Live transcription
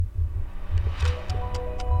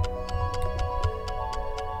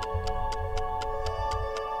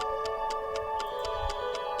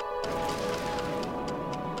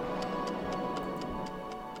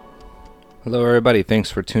Hello, everybody. Thanks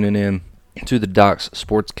for tuning in to the Docs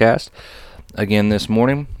Sportscast again this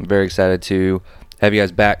morning. I'm very excited to have you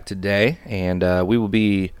guys back today, and we will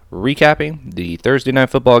be recapping the Thursday night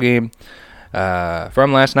football game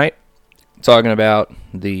from last night, talking about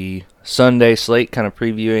the Sunday slate, kind of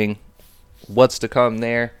previewing what's to come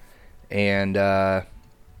there, and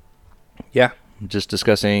just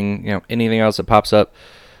discussing anything else that pops up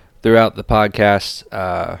throughout the podcast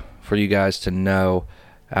for you guys to know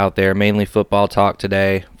out there. Mainly football talk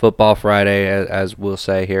today, Football Friday, as we'll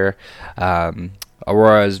say here.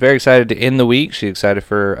 Aurora is very excited to end the week. She's excited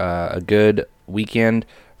for a good weekend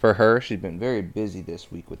for her. She's been very busy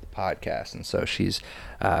this week with the podcast, and so she's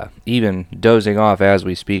even dozing off as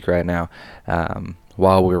we speak right now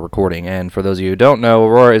while we're recording. And for those of you who don't know,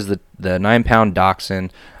 Aurora is the 9-pound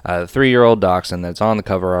dachshund, the 3-year-old dachshund that's on the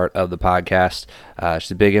cover art of the podcast.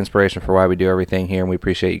 She's a big inspiration for why we do everything here, and we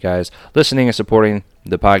appreciate you guys listening and supporting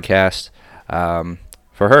the podcast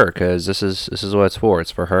for her, because this is what it's for. It's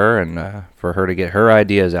for her, and for her to get her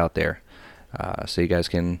ideas out there so you guys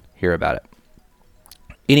can hear about it.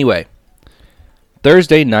 Anyway,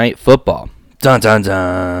 Thursday night football. Dun, dun,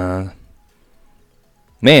 dun.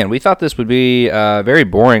 Man, we thought this would be very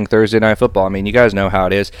boring Thursday night football. I mean, you guys know how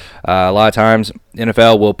it is. A lot of times,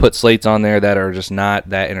 NFL will put slates on there that are just not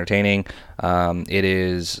that entertaining. It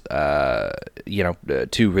is,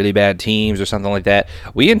 two really bad teams or something like that.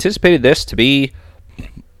 We anticipated this to be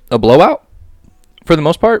a blowout for the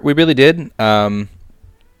most part. We really did. Thought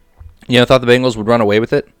the Bengals would run away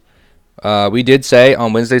with it. We did say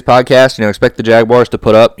on Wednesday's podcast, expect the Jaguars to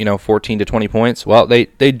put up, 14 to 20 points. Well,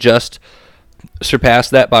 they just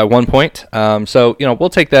surpassed that by 1 point. So we'll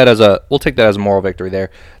take that as a moral victory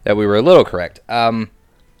there, that we were a little correct. The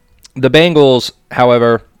Bengals,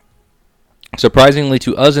 however, surprisingly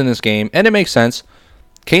to us in this game, and it makes sense,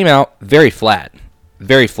 came out very flat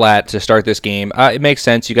to start this game. It makes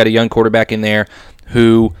sense. You got a young quarterback in there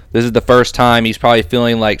who, this is the first time he's probably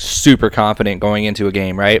feeling like super confident going into a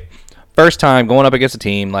game, right? First time going up against a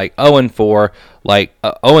team like 0-4, like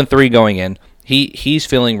 0-3 going in. He's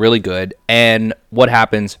feeling really good, and what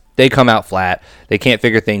happens? They come out flat. They can't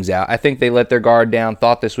figure things out. I think they let their guard down,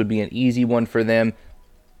 thought this would be an easy one for them.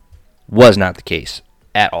 Was not the case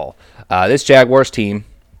at all. This Jaguars team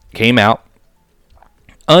came out.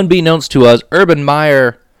 Unbeknownst to us, Urban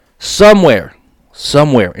Meyer, somewhere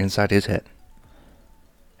inside his head,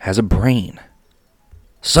 has a brain.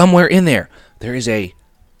 Somewhere in there is a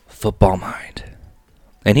football mind.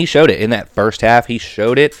 And he showed it in that first half. He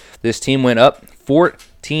showed it. This team went up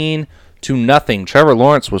 14-0. Trevor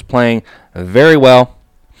Lawrence was playing very well.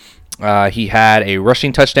 He had a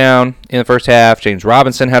rushing touchdown in the first half. James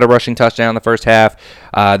Robinson had a rushing touchdown in the first half.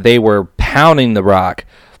 They were pounding the rock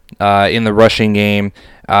in the rushing game,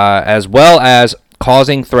 as well as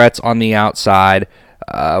causing threats on the outside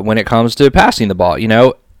when it comes to passing the ball.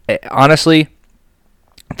 Honestly,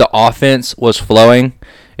 the offense was flowing.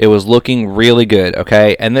 It was looking really good,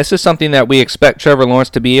 okay? And this is something that we expect Trevor Lawrence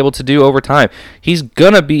to be able to do over time. He's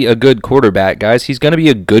going to be a good quarterback, guys. He's going to be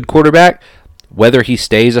a good quarterback, whether he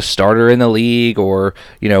stays a starter in the league or,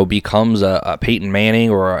 becomes a Peyton Manning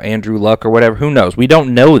or a Andrew Luck or whatever. Who knows? We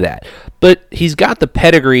don't know that. But he's got the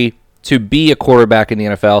pedigree to be a quarterback in the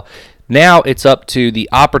NFL. Now it's up to the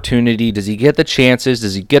opportunity. Does he get the chances?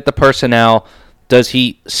 Does he get the personnel? Does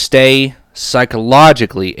he stay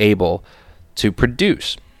psychologically able to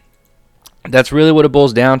produce? That's really what it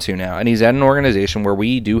boils down to now. And he's at an organization where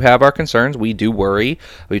we do have our concerns. We do worry.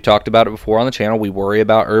 We've talked about it before on the channel. We worry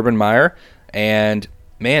about Urban Meyer. And,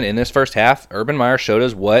 man, in this first half, Urban Meyer showed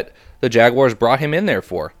us what the Jaguars brought him in there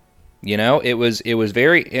for. It was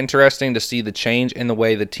very interesting to see the change in the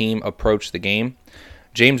way the team approached the game.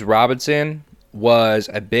 James Robinson was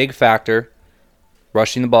a big factor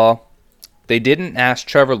rushing the ball. They didn't ask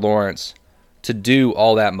Trevor Lawrence to do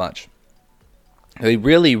all that much. They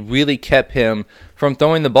really, really kept him from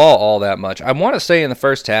throwing the ball all that much. I want to say in the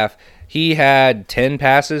first half, he had 10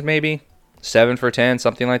 passes maybe, 7 for 10,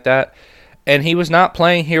 something like that. And he was not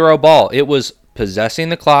playing hero ball. It was possessing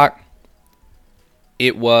the clock.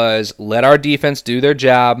 It was let our defense do their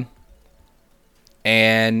job.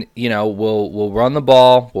 And, we'll run the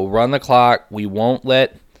ball. We'll run the clock. We won't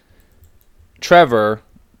let Trevor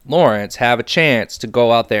Lawrence have a chance to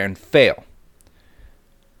go out there and fail.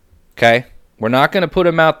 Okay? We're not going to put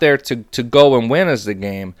him out there to go and win as the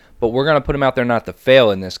game, but we're going to put him out there not to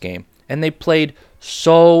fail in this game. And they played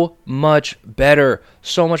so much better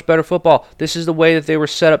football. This is the way that they were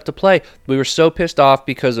set up to play. We were so pissed off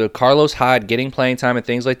because of Carlos Hyde getting playing time and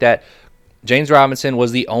things like that. James Robinson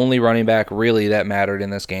was the only running back really that mattered in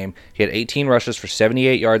this game. He had 18 rushes for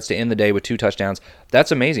 78 yards to end the day with 2 touchdowns.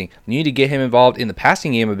 That's amazing. You need to get him involved in the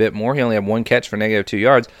passing game a bit more. He only had 1 catch for negative 2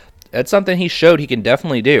 yards. That's something he showed he can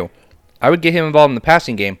definitely do. I would get him involved in the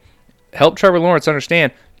passing game. Help Trevor Lawrence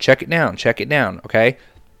understand, check it down, okay?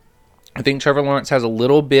 I think Trevor Lawrence has a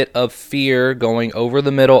little bit of fear going over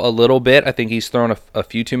the middle a little bit. I think he's thrown a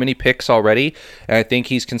few too many picks already, and I think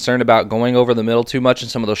he's concerned about going over the middle too much in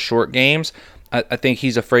some of those short games. I think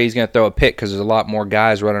he's afraid he's going to throw a pick because there's a lot more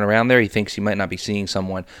guys running around there. He thinks he might not be seeing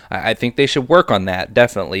someone. I think they should work on that,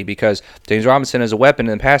 definitely, because James Robinson is a weapon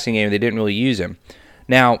in the passing game. They didn't really use him.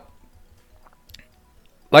 Now,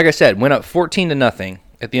 like I said, went up 14-0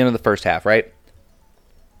 at the end of the first half, right?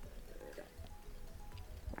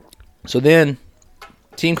 So then,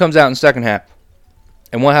 team comes out in the second half,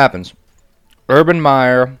 and what happens? Urban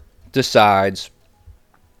Meyer decides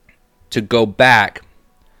to go back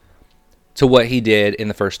to what he did in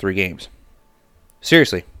the first 3 games.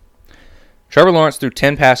 Seriously. Trevor Lawrence threw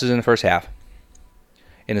 10 passes in the first half.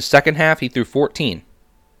 In the second half, he threw 14.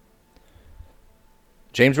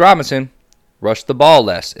 James Robinson rushed the ball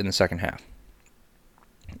less in the second half.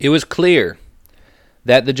 It was clear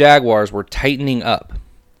that the Jaguars were tightening up.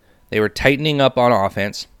 They were tightening up on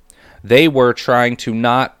offense. They were trying to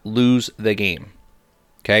not lose the game.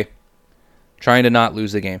 Okay? Trying to not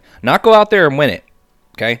lose the game. Not go out there and win it.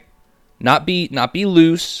 Okay? Not be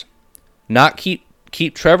loose. Not keep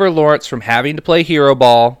Trevor Lawrence from having to play hero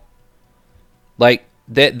ball. Like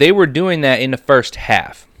they were doing that in the first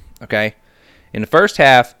half. Okay? In the first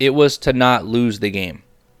half, it was to not lose the game,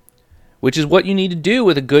 which is what you need to do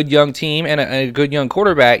with a good young team and a good young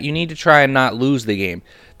quarterback. You need to try and not lose the game.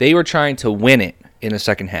 They were trying to win it in the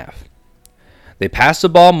second half. They passed the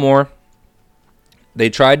ball more. They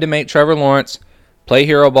tried to make Trevor Lawrence play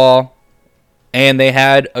hero ball, and they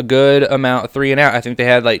had a good amount of 3 and out. I think they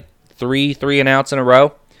had like three and outs in a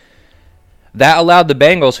row. That allowed the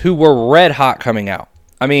Bengals, who were red hot coming out.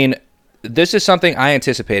 I mean, this is something I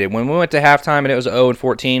anticipated. When we went to halftime and it was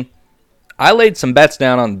 0-14, I laid some bets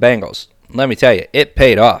down on the Bengals. Let me tell you, it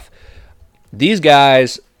paid off. These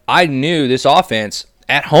guys, I knew this offense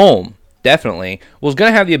at home, definitely, was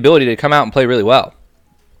going to have the ability to come out and play really well.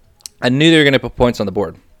 I knew they were going to put points on the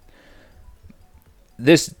board.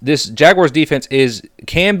 This Jaguars defense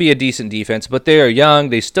can be a decent defense, but they are young.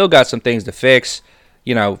 They still got some things to fix.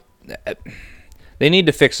 You know, they need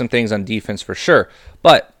to fix some things on defense for sure.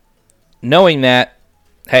 But knowing that,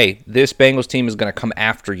 hey, this Bengals team is going to come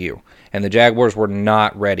after you. And the Jaguars were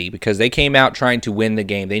not ready because they came out trying to win the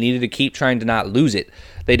game. They needed to keep trying to not lose it.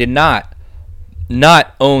 They did not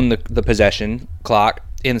own the possession clock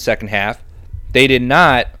in the second half. They did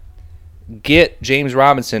not get James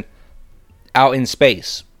Robinson out in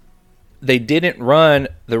space. They didn't run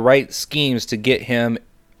the right schemes to get him,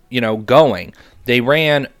 going. They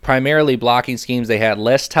ran primarily blocking schemes. They had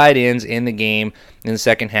less tight ends in the game in the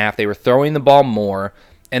second half. They were throwing the ball more.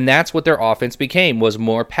 And that's what their offense became, was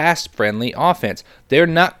more pass-friendly offense. They're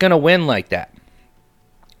not going to win like that.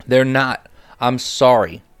 They're not. I'm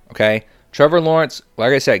sorry, okay? Trevor Lawrence,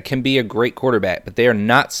 like I said, can be a great quarterback, but they are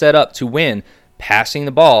not set up to win passing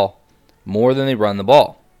the ball more than they run the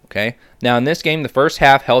ball, okay? Now, in this game, the first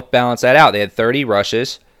half helped balance that out. They had 30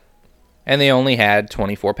 rushes, and they only had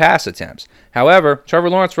 24 pass attempts. However, Trevor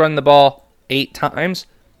Lawrence run the ball 8 times.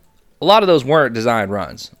 A lot of those weren't designed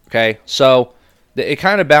runs, okay? So it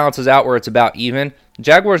kind of balances out where it's about even.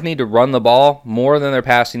 Jaguars need to run the ball more than they're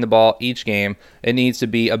passing the ball each game. It needs to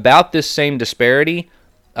be about this same disparity,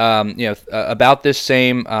 about this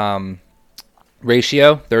same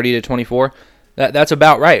ratio, 30 to 24. That's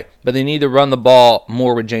about right. But they need to run the ball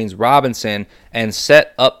more with James Robinson and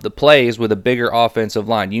set up the plays with a bigger offensive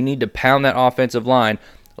line. You need to pound that offensive line,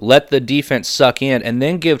 let the defense suck in, and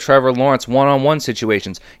then give Trevor Lawrence one-on-one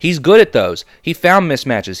situations. He's good at those. He found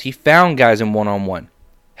mismatches. He found guys in one-on-one.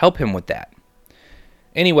 Help him with that.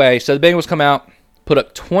 Anyway, so the Bengals come out, put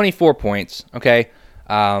up 24 points, okay?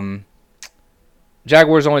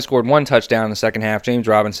 Jaguars only scored 1 touchdown in the second half. James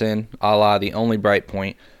Robinson, a la the only bright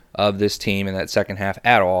point of this team in that second half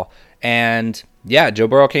at all. And, yeah, Joe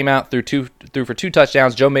Burrow came out, threw for 2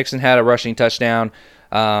 touchdowns. Joe Mixon had a rushing touchdown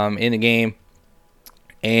in the game.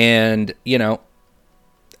 And, their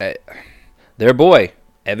boy,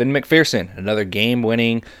 Evan McPherson, another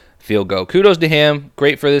game-winning field goal. Kudos to him.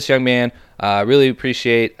 Great for this young man. Really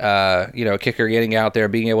appreciate, kicker getting out there,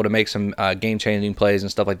 being able to make some game-changing plays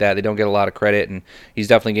and stuff like that. They don't get a lot of credit, and he's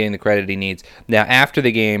definitely getting the credit he needs. Now, after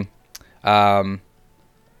the game,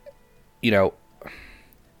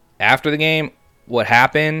 what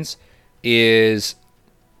happens is,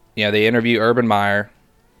 they interview Urban Meyer.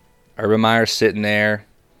 Urban Meyer's sitting there,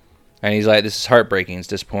 and he's like, this is heartbreaking. It's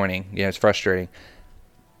disappointing. It's frustrating.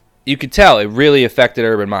 You could tell it really affected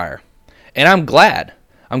Urban Meyer. And I'm glad.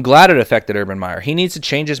 I'm glad it affected Urban Meyer. He needs to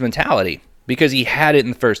change his mentality because he had it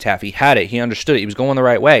in the first half. He had it. He understood it. He was going the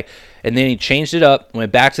right way. And then he changed it up,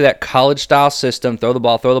 went back to that college-style system, throw the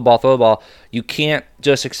ball, throw the ball, throw the ball. You can't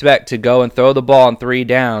just expect to go and throw the ball on 3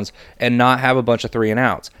 downs and not have a bunch of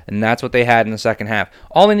 3-and-outs. And that's what they had in the second half.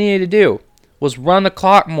 All they needed to do was run the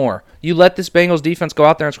clock more. You let this Bengals defense go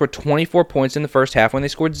out there and score 24 points in the first half when they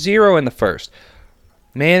scored 0 in the first.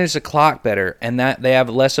 Manage the clock better, and that they have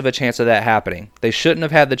less of a chance of that happening. They shouldn't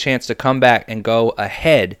have had the chance to come back and go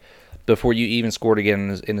ahead before you even scored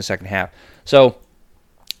again in the second half. So,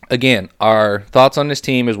 again, our thoughts on this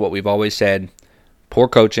team is what we've always said. Poor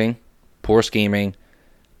coaching, poor scheming.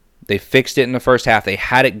 They fixed it in the first half. They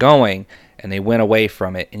had it going, and they went away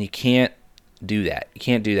from it, and you can't do that. You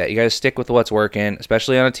can't do that. You got to stick with what's working,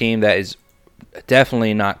 especially on a team that is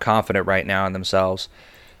definitely not confident right now in themselves.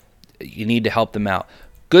 You need to help them out.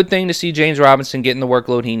 Good thing to see James Robinson getting the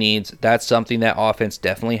workload he needs. That's something that offense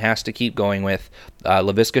definitely has to keep going with.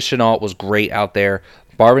 Laviska Shenault was great out there.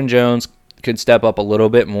 Marvin Jones could step up a little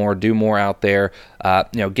bit more, do more out there.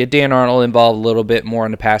 Get Dan Arnold involved a little bit more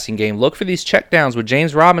in the passing game. Look for these checkdowns with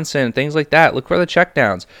James Robinson and things like that. Look for the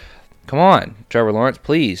checkdowns. Come on, Trevor Lawrence,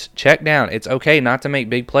 please check down. It's okay not to make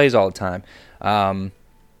big plays all the time.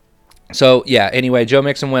 Anyway, Joe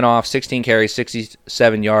Mixon went off, 16 carries,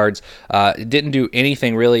 67 yards. Didn't do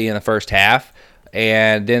anything really in the first half.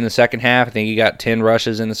 And then the second half, I think he got 10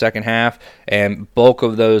 rushes in the second half, and bulk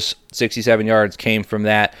of those 67 yards came from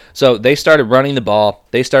that. So they started running the ball.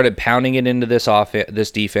 They started pounding it into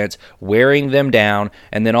this defense, wearing them down,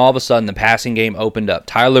 and then all of a sudden the passing game opened up.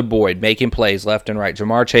 Tyler Boyd making plays left and right.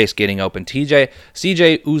 Jamar Chase getting open. CJ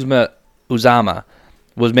Uzama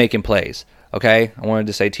was making plays. Okay, I wanted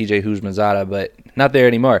to say TJ Houshmandzadeh, but not there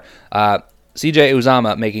anymore. CJ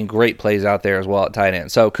Uzama making great plays out there as well at tight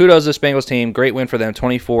end. So kudos to this Bengals team. Great win for them,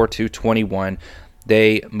 24-21.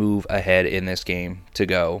 They move ahead in this game to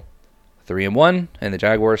go 3-1, and the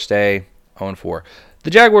Jaguars stay 0-4. The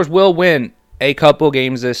Jaguars will win a couple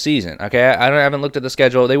games this season. Okay, I haven't looked at the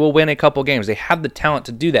schedule. They will win a couple games. They have the talent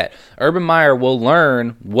to do that. Urban Meyer will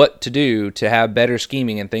learn what to do to have better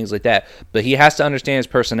scheming and things like that, but he has to understand his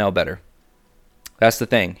personnel better. That's the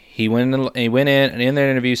thing. He went in and in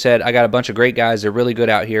their interview said, I got a bunch of great guys. They're really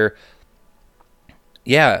good out here.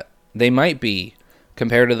 Yeah, they might be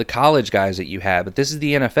compared to the college guys that you had, but this is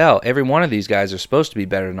the NFL. Every one of these guys are supposed to be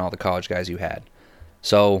better than all the college guys you had.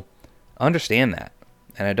 So understand that.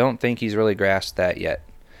 And I don't think he's really grasped that yet.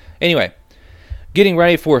 Anyway, getting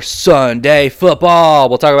ready for Sunday football.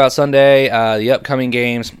 We'll talk about Sunday, the upcoming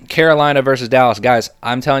games. Carolina versus Dallas. Guys,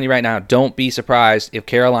 I'm telling you right now, don't be surprised if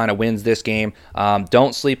Carolina wins this game.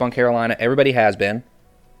 Don't sleep on Carolina. Everybody has been.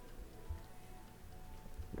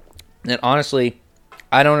 And honestly,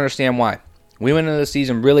 I don't understand why. We went into the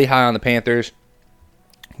season really high on the Panthers.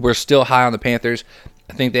 We're still high on the Panthers.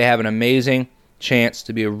 I think they have an amazing chance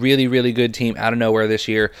to be a really, really good team out of nowhere this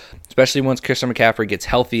year, especially once Christian McCaffrey gets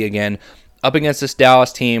healthy again. Up against this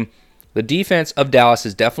Dallas team, the defense of Dallas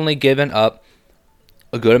has definitely given up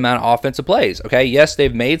a good amount of offensive plays. Okay, yes,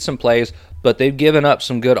 they've made some plays, but they've given up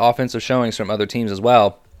some good offensive showings from other teams as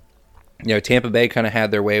well. Tampa Bay kind of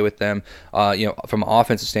had their way with them. From an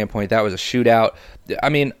offensive standpoint, that was a shootout. I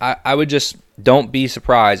mean, I would just don't be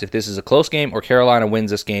surprised if this is a close game or Carolina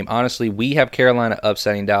wins this game. Honestly, we have Carolina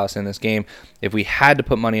upsetting Dallas in this game. If we had to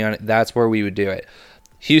put money on it, that's where we would do it.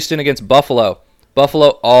 Houston against Buffalo.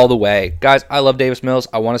 Buffalo all the way. Guys, I love Davis Mills.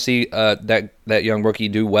 I want to see that young rookie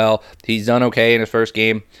do well. He's done okay in his first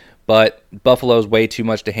game, but Buffalo's way too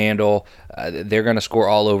much to handle. They're going to score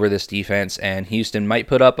all over this defense, and Houston might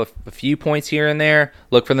put up a few points here and there.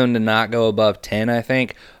 Look for them to not go above 10, I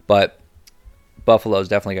think, but Buffalo's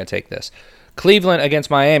definitely going to take this. Cleveland against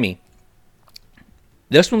Miami.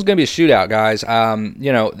 This one's going to be a shootout, guys.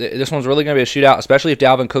 This one's really going to be a shootout, especially if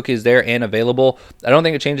Dalvin Cook is there and available. I don't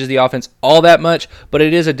think it changes the offense all that much, but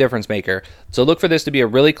it is a difference maker. So look for this to be a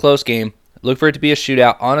really close game. Look for it to be a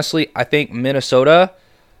shootout. Honestly, I think Minnesota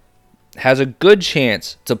has a good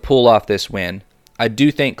chance to pull off this win. I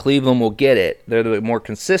do think Cleveland will get it. They're the more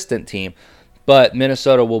consistent team, but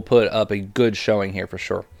Minnesota will put up a good showing here for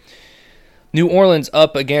sure. New Orleans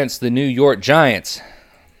up against the New York Giants.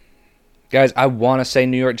 Guys, I want to say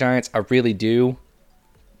New York Giants. I really do.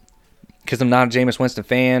 Because I'm not a Jameis Winston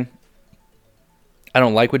fan. I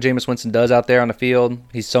don't like what Jameis Winston does out there on the field.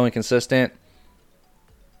 He's so inconsistent.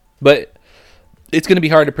 But it's going to be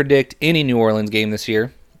hard to predict any New Orleans game this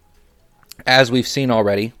year, as we've seen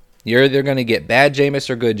already. You're either going to get bad Jameis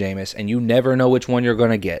or good Jameis, and you never know which one you're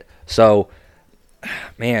going to get. So,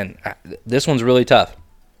 man, this one's really tough.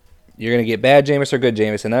 You're going to get bad Jameis or good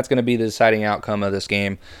Jameis, and that's going to be the deciding outcome of this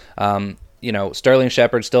game. Sterling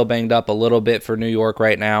Shepard's still banged up a little bit for New York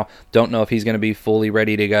right now. Don't know if he's going to be fully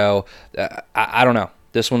ready to go. I don't know.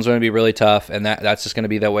 This one's going to be really tough, and that's just going to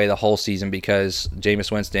be that way the whole season because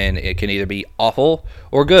Jameis Winston, it can either be awful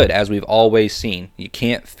or good, as we've always seen. You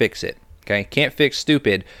can't fix it, okay? Can't fix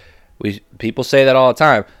stupid. People say that all the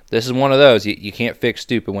time. This is one of those. You can't fix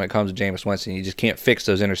stupid when it comes to Jameis Winston. You just can't fix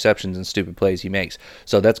those interceptions and stupid plays he makes.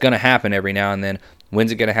 So that's going to happen every now and then.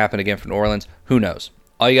 When's it going to happen again for New Orleans? Who knows?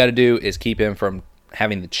 All you got to do is keep him from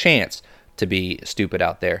having the chance to be stupid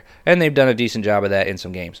out there. And they've done a decent job of that in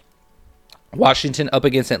some games. Washington up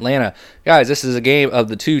against Atlanta. Guys, this is a game of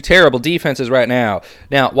the two terrible defenses right now.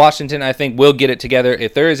 Now, Washington, I think, will get it together.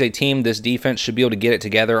 If there is a team this defense should be able to get it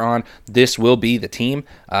together on, this will be the team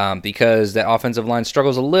because that offensive line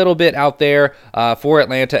struggles a little bit out there for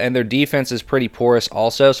Atlanta, and their defense is pretty porous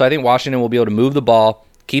also. So I think Washington will be able to move the ball,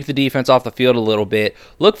 keep the defense off the field a little bit.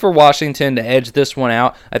 Look for Washington to edge this one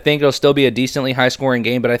out. I think it'll still be a decently high-scoring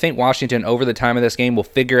game, but I think Washington, over the time of this game, will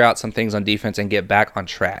figure out some things on defense and get back on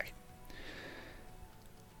track.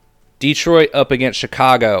 Detroit up against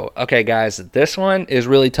Chicago. Okay, guys, this one is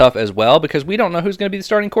really tough as well because we don't know who's going to be the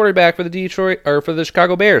starting quarterback for the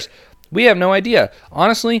Chicago Bears. We have no idea.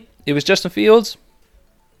 Honestly, if it was Justin Fields,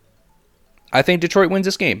 I think Detroit wins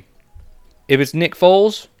this game. If it's Nick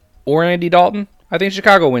Foles or Andy Dalton, I think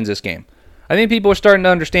Chicago wins this game. I think people are starting to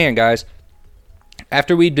understand, guys.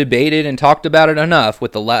 After we debated and talked about it enough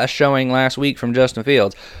with the last showing last week from Justin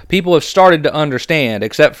Fields, people have started to understand,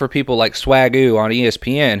 except for people like Swagoo on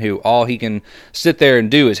ESPN, who all he can sit there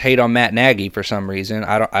and do is hate on Matt Nagy for some reason.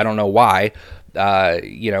 I don't know why,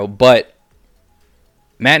 but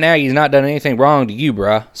Matt Nagy's not done anything wrong to you,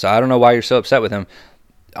 bruh, so I don't know why you're so upset with him.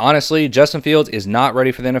 Honestly, Justin Fields is not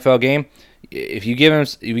ready for the NFL game. If you give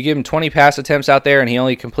him 20 pass attempts out there and he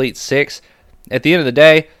only completes 6, at the end of the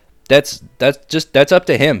day, that's up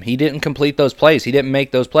to him. He didn't complete those plays. He didn't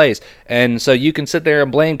make those plays. And so you can sit there and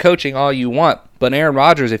blame coaching all you want. But Aaron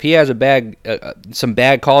Rodgers, if he has some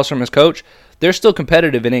bad calls from his coach, they're still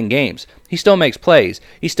competitive and in games. He still makes plays.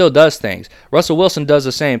 He still does things. Russell Wilson does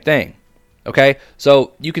the same thing. Okay?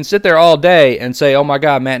 So you can sit there all day and say, oh my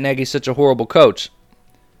God, Matt Nagy's such a horrible coach.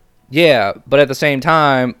 Yeah, but at the same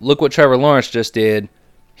time, look what Trevor Lawrence just did.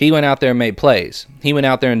 He went out there and made plays. He went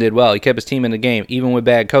out there and did well. He kept his team in the game, even with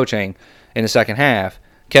bad coaching in the second half,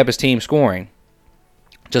 kept his team scoring.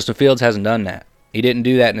 Justin Fields hasn't done that. He didn't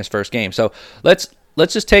do that in his first game. So let's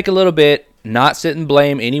just take a little bit, not sit and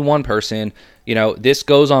blame any one person. This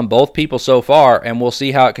goes on both people so far, and we'll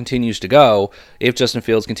see how it continues to go if Justin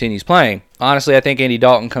Fields continues playing. Honestly, I think Andy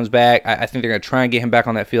Dalton comes back. I think they're going to try and get him back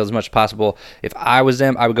on that field as much as possible. If I was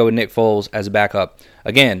them, I would go with Nick Foles as a backup.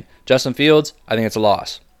 Again, Justin Fields, I think it's a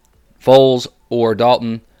loss. Foles or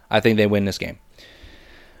Dalton, I think they win this game.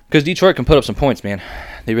 Because Detroit can put up some points, man.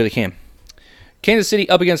 They really can. Kansas City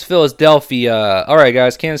up against Philadelphia. All right,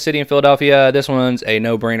 guys, Kansas City and Philadelphia. This one's a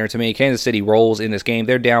no-brainer to me. Kansas City rolls in this game.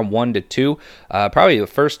 They're down 1-2. Probably the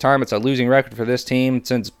first time it's a losing record for this team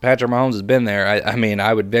since Patrick Mahomes has been there.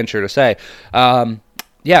 I would venture to say.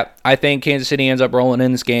 I think Kansas City ends up rolling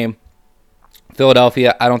in this game.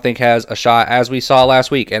 Philadelphia, I don't think has a shot, as we saw last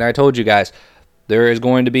week. And I told you guys, there is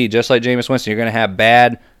going to be, just like Jameis Winston, you're going to have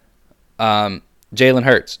bad Jalen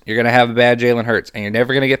Hurts. You're going to have a bad Jalen Hurts, and you're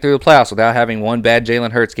never going to get through the playoffs without having one bad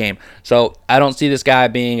Jalen Hurts game. So I don't see this guy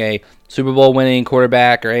being a Super Bowl winning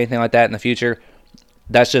quarterback or anything like that in the future.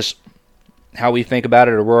 That's just how we think about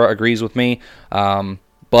it. Aurora agrees with me.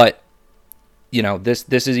 But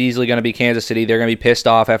this is easily going to be Kansas City. They're going to be pissed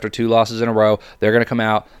off after 2 losses in a row. They're going to come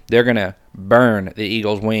out. They're going to burn the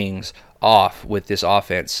Eagles' wings off with this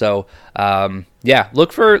offense. So,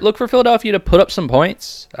 look for Philadelphia to put up some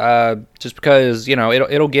points. Just because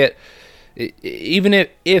it'll get, even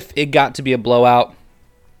if it got to be a blowout,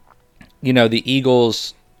 the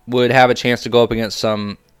Eagles would have a chance to go up against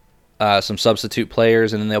some substitute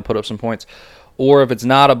players, and then they'll put up some points. Or if it's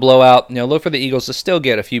not a blowout, look for the Eagles to still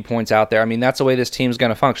get a few points out there. I mean, that's the way this team's going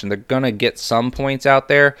to function. They're going to get some points out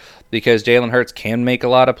there because Jalen Hurts can make a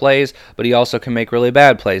lot of plays, but he also can make really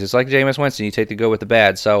bad plays. It's like Jameis Winston. You take the good with the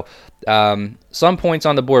bad. So some points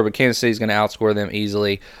on the board, but Kansas City's going to outscore them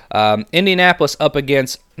easily. Indianapolis up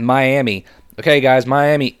against Miami. Okay, guys,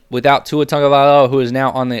 Miami without Tua Tagovailoa, who is now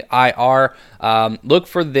on the IR. Look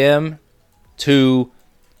for them to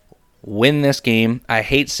win this game. I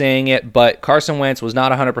hate saying it, but Carson Wentz was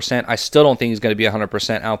not 100%. I still don't think he's going to be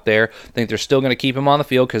 100% out there. I think they're still going to keep him on the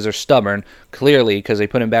field because they're stubborn, clearly, because they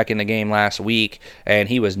put him back in the game last week, and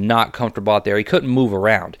he was not comfortable out there. He couldn't move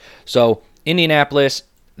around. So Indianapolis,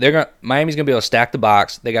 Miami's going to be able to stack the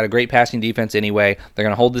box. They got a great passing defense anyway. They're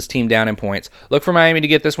going to hold this team down in points. Look for Miami to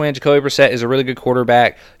get this win. Jacoby Brissett is a really good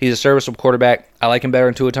quarterback. He's a serviceable quarterback. I like him better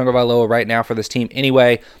than Tua Tagovailoa right now for this team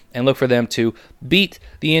anyway. And look for them to beat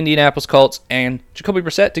the Indianapolis Colts and Jacoby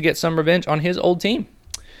Brissett to get some revenge on his old team.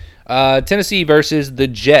 Tennessee versus the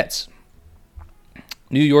Jets.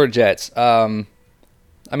 New York Jets.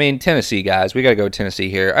 Tennessee, guys. We got to go Tennessee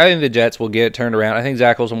here. I think the Jets will get it turned around. I think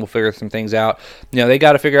Zach Wilson will figure some things out. They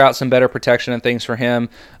got to figure out some better protection and things for him,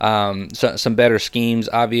 some better schemes,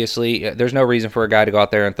 obviously. There's no reason for a guy to go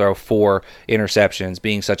out there and throw 4 interceptions,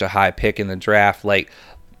 being such a high pick in the draft.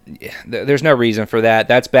 There's no reason for that.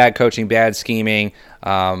 That's bad coaching, bad scheming.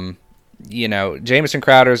 Jamison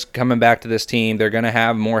Crowder's coming back to this team. They're going to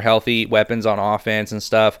have more healthy weapons on offense and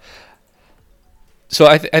stuff. So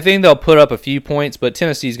I think they'll put up a few points, but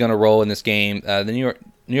Tennessee's going to roll in this game. The New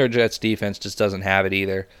York Jets defense just doesn't have it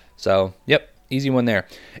either. So, yep, easy one there.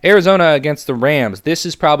 Arizona against the Rams. This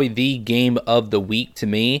is probably the game of the week to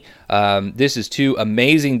me. This is 2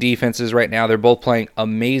 amazing defenses right now. They're both playing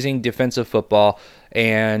amazing defensive football,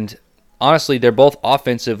 and honestly, they're both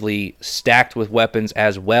offensively stacked with weapons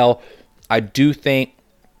as well. I do think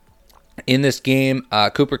in this game,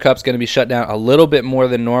 Cooper Kupp's going to be shut down a little bit more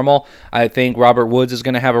than normal. I think Robert Woods is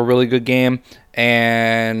going to have a really good game.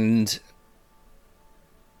 And,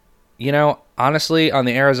 honestly, on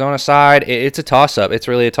the Arizona side, it's a toss-up. It's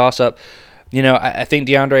really a toss-up. I think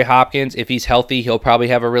DeAndre Hopkins, if he's healthy, he'll probably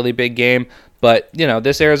have a really big game. But,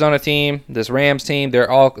 this Arizona team, this Rams team,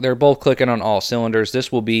 they're both clicking on all cylinders.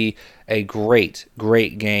 This will be a great,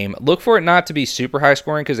 great game. Look for it not to be super high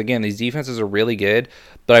scoring because, again, these defenses are really good.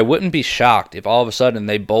 But I wouldn't be shocked if all of a sudden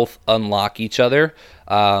they both unlock each other.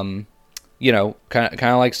 Kind of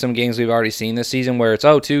like some games we've already seen this season where it's,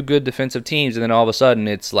 2 good defensive teams, and then all of a sudden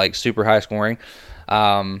it's like super high scoring.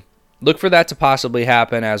 Look for that to possibly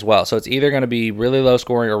happen as well. So it's either going to be really low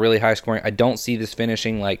scoring or really high scoring. I don't see this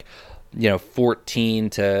finishing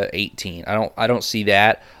 14-18. I don't see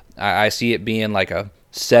that. I see it being like a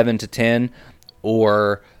 7-10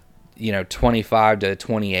 or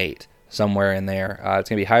 25-28, somewhere in there. It's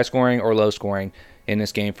going to be high scoring or low scoring in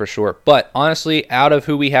this game for sure. But honestly, out of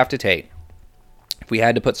who we have to take, if we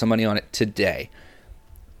had to put some money on it today,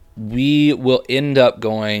 we will end up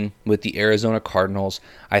going with the Arizona Cardinals.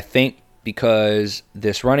 I think because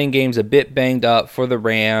this running game's a bit banged up for the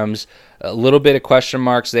Rams. A little bit of question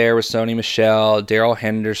marks there with Sony Michel, Darrell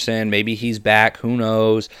Henderson. Maybe he's back. Who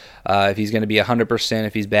knows if he's going to be 100%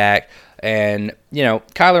 if he's back. And,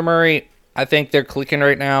 Kyler Murray, I think they're clicking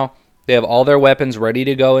right now. They have all their weapons ready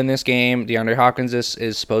to go in this game. DeAndre Hopkins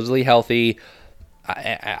is supposedly healthy.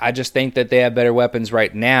 I just think that they have better weapons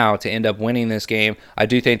right now to end up winning this game. I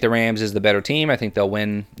do think the Rams is the better team. I think they'll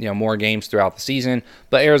win more games throughout the season.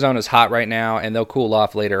 But Arizona's hot right now, and they'll cool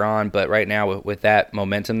off later on. But right now, with that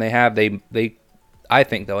momentum they have, I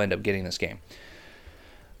think they'll end up getting this game.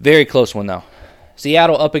 Very close one, though.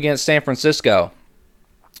 Seattle up against San Francisco.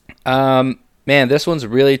 Man, this one's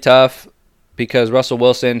really tough because Russell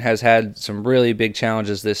Wilson has had some really big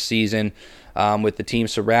challenges this season with the team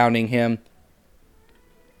surrounding him.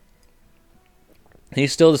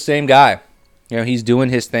 He's still the same guy. He's doing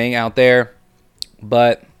his thing out there,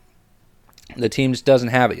 but the team just doesn't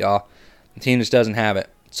have it, y'all. The team just doesn't have it.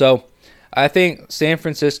 So I think San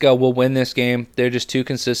Francisco will win this game. They're just too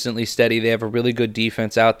consistently steady. They have a really good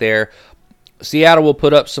defense out there. Seattle will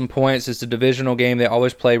put up some points. It's a divisional game. They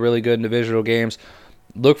always play really good in divisional games.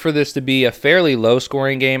 Look for this to be a fairly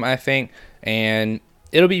low-scoring game, I think, and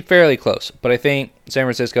it'll be fairly close. But I think San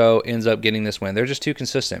Francisco ends up getting this win. They're just too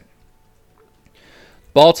consistent.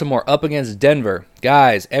 Baltimore up against Denver.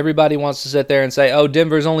 Guys, everybody wants to sit there and say,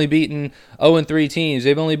 Denver's only beaten 0-3 teams.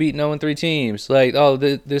 They've only beaten 0-3 teams.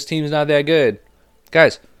 This team's not that good.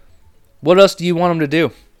 Guys, what else do you want them to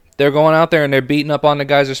do? They're going out there and they're beating up on the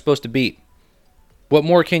guys they're supposed to beat. What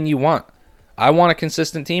more can you want? I want a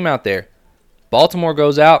consistent team out there. Baltimore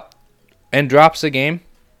goes out and drops a game,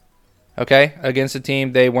 against a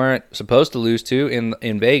team they weren't supposed to lose to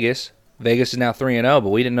in Vegas. Vegas is now 3-0, but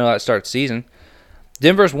we didn't know that to start the season.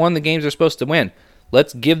 Denver's won the games they're supposed to win.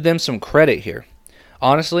 Let's give them some credit here.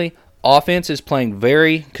 Honestly, offense is playing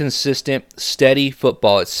very consistent, steady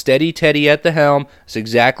football. It's steady Teddy at the helm. It's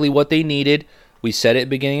exactly what they needed. We said it at the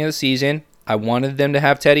beginning of the season. I wanted them to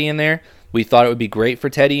have Teddy in there. We thought it would be great for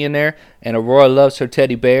Teddy in there. And Aurora loves her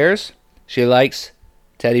teddy bears. She likes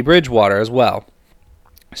Teddy Bridgewater as well.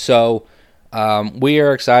 So we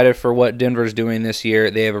are excited for what Denver's doing this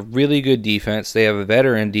year. They have a really good defense. They have a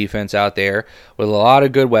veteran defense out there with a lot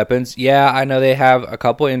of good weapons. Yeah, I know they have a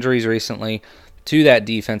couple injuries recently to that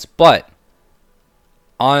defense, but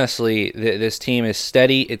honestly, this team is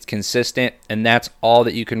steady, it's consistent, and that's all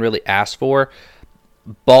that you can really ask for.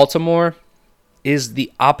 Baltimore is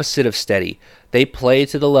the opposite of steady. They play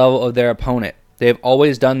to the level of their opponent. They have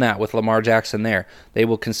always done that with Lamar Jackson there. They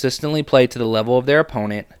will consistently play to the level of their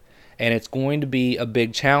opponent, and it's going to be a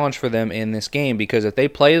big challenge for them in this game because if they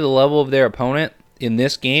play to the level of their opponent in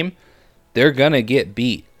this game, they're going to get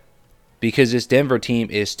beat because this Denver team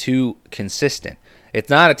is too consistent. It's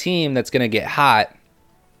not a team that's going to get hot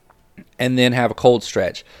and then have a cold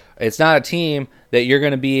stretch. It's not a team that you're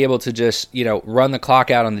going to be able to just, run the clock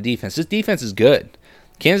out on the defense. This defense is good.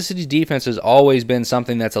 Kansas City's defense has always been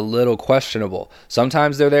something that's a little questionable.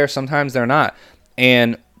 Sometimes they're there, sometimes they're not.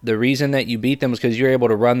 And the reason that you beat them is because you're able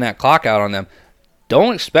to run that clock out on them.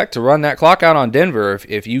 Don't expect to run that clock out on Denver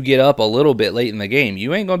if you get up a little bit late in the game.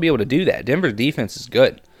 You ain't going to be able to do that. Denver's defense is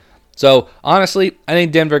good. So, honestly, I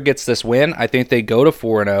think Denver gets this win. I think they go to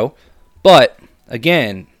 4-0. But,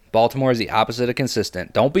 again, Baltimore is the opposite of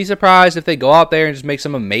consistent. Don't be surprised if they go out there and just make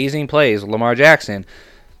some amazing plays with Lamar Jackson.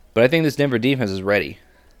 But I think this Denver defense is ready.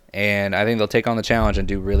 And I think they'll take on the challenge and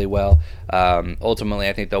do really well. Ultimately,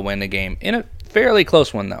 I think they'll win the game in a fairly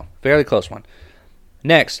close one, though. Fairly close one.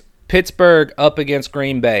 Next, Pittsburgh up against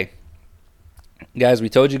Green Bay. Guys, we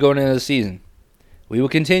told you going into the season. We will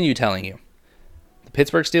continue telling you. The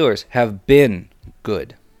Pittsburgh Steelers have been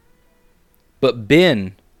good. But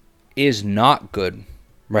Ben is not good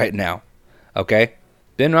right now. Okay?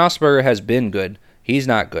 Ben Roethlisberger has been good. He's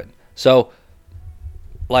not good. So,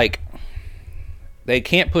 they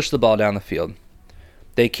can't push the ball down the field.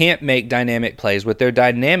 They can't make dynamic plays with their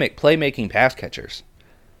dynamic playmaking pass catchers.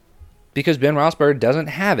 Because Ben Roethlisberger doesn't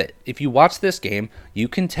have it. If you watch this game, you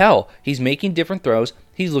can tell he's making different throws.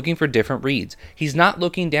 He's looking for different reads. He's not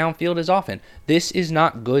looking downfield as often. This is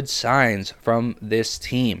not good signs from this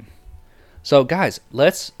team. So, guys,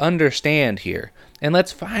 let's understand here. And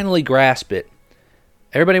let's finally grasp it.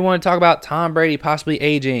 Everybody wants to talk about Tom Brady possibly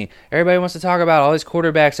aging. Everybody wants to talk about all these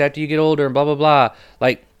quarterbacks after you get older and blah, blah, blah.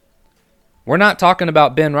 We're not talking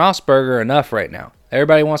about Ben Roethlisberger enough right now.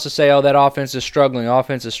 Everybody wants to say, oh, that offense is struggling.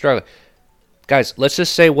 Guys, let's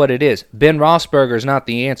just say what it is. Ben Roethlisberger is not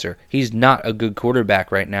the answer. He's not a good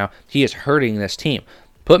quarterback right now. He is hurting this team.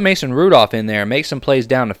 Put Mason Rudolph in there and make some plays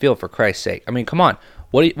down the field for Christ's sake. I mean, come on.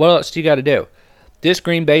 What else do you got to do? This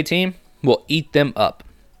Green Bay team will eat them up.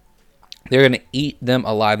 They're going to eat them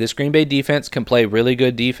alive. This Green Bay defense can play really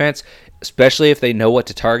good defense, especially if they know what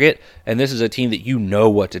to target. And this is a team that you know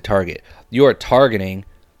what to target. You are targeting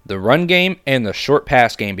the run game and the short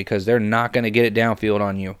pass game because they're not going to get it downfield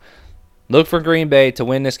on you. Look for Green Bay to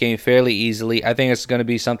win this game fairly easily. I think it's going to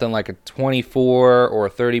be something like a 24 or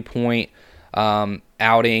 30-point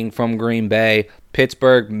outing from Green Bay.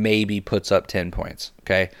 Pittsburgh maybe puts up 10 points.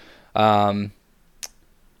 Okay. And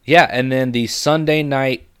then the Sunday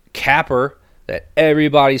night capper that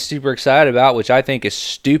everybody's super excited about, which I think is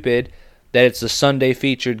stupid that it's a Sunday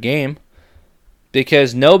featured game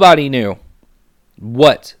because nobody knew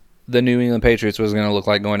what the New England Patriots was going to look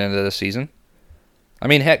like going into the season. I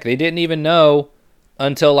mean, heck, they didn't even know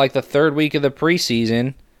until like the third week of the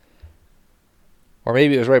preseason, or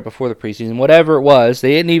maybe it was right before the preseason, whatever it was.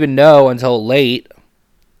 They didn't even know until late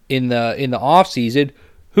in the offseason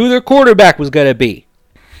who their quarterback was going to be.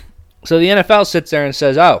 So the NFL sits there and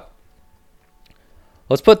says, oh,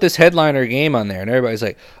 let's put this headliner game on there. And everybody's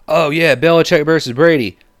like, oh, yeah, Belichick versus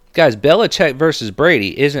Brady. Guys, Belichick versus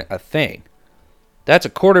Brady isn't a thing. That's a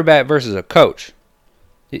quarterback versus a coach.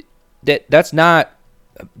 That's not...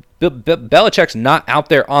 Belichick's not out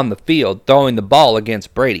there on the field throwing the ball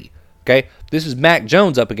against Brady. Okay? This is Mac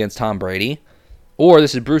Jones up against Tom Brady. Or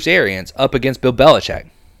this is Bruce Arians up against Bill Belichick.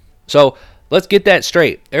 So... let's get that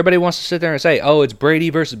straight. Everybody wants to sit there and say, oh, it's Brady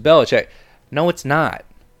versus Belichick. No, it's not.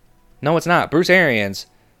 No, it's not. Bruce Arians,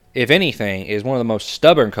 if anything, is one of the most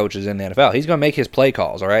stubborn coaches in the NFL. He's going to make his play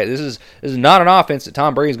calls, all right? This is not an offense that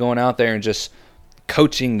Tom Brady's going out there and just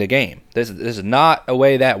coaching the game. This is not a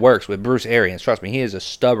way that works with Bruce Arians. Trust me, he is a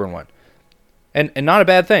stubborn one. And not a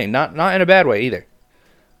bad thing. Not in a bad way either.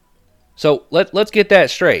 So let's get that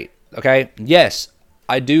straight, okay? Yes,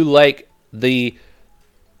 I do like the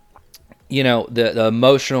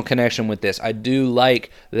emotional connection with this. I do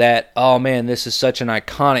like that, oh man, this is such an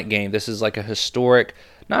iconic game. This is like a historic,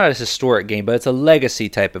 not a historic game, but it's a legacy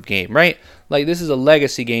type of game, right? Like this is a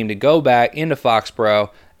legacy game to go back into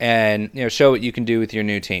Foxborough and show what you can do with your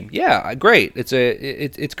new team. Yeah, great. It's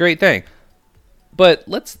a great thing. But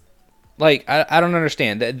let's Like, I don't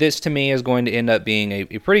understand. This, to me, is going to end up being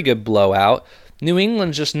a pretty good blowout. New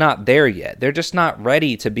England's just not there yet. They're just not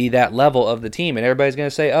ready to be that level of the team. And everybody's going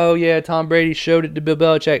to say, oh, yeah, Tom Brady showed it to Bill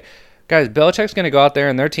Belichick. Guys, Belichick's going to go out there,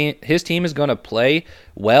 and his team is going to play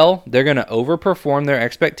well. They're going to overperform their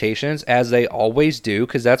expectations, as they always do,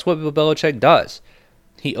 because that's what Bill Belichick does.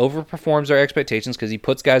 He overperforms their expectations because he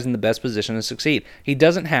puts guys in the best position to succeed. He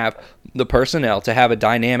doesn't have the personnel to have a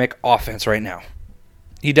dynamic offense right now.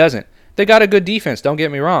 He doesn't. They got a good defense, don't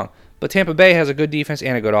get me wrong. But Tampa Bay has a good defense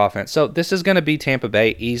and a good offense. So this is going to be Tampa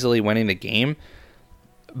Bay easily winning the game.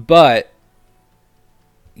 But,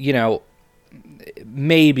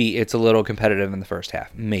 maybe it's a little competitive in the first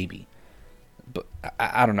half. Maybe. But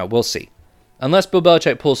I don't know. We'll see. Unless Bill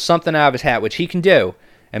Belichick pulls something out of his hat, which he can do,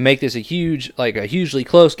 and make this a hugely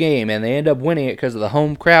close game, and they end up winning it because of the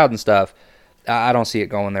home crowd and stuff, I don't see it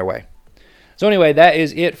going their way. So anyway, that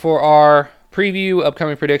is it for our preview,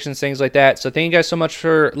 upcoming predictions, things like that. So thank you guys so much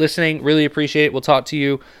for listening. Really appreciate it. We'll talk to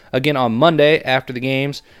you again on Monday after the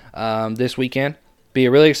games this weekend. Be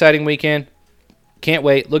a really exciting weekend. Can't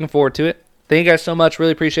wait. Looking forward to it. Thank you guys so much.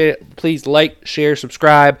 Really appreciate it. Please like, share,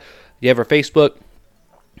 subscribe. You have our Facebook,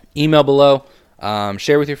 email below.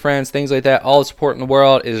 Share with your friends, things like that. All the support in the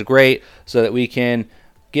world is great so that we can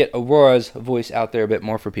get Aurora's voice out there a bit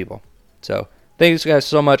more for people. So thank you guys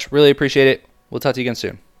so much. Really appreciate it. We'll talk to you again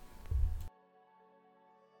soon.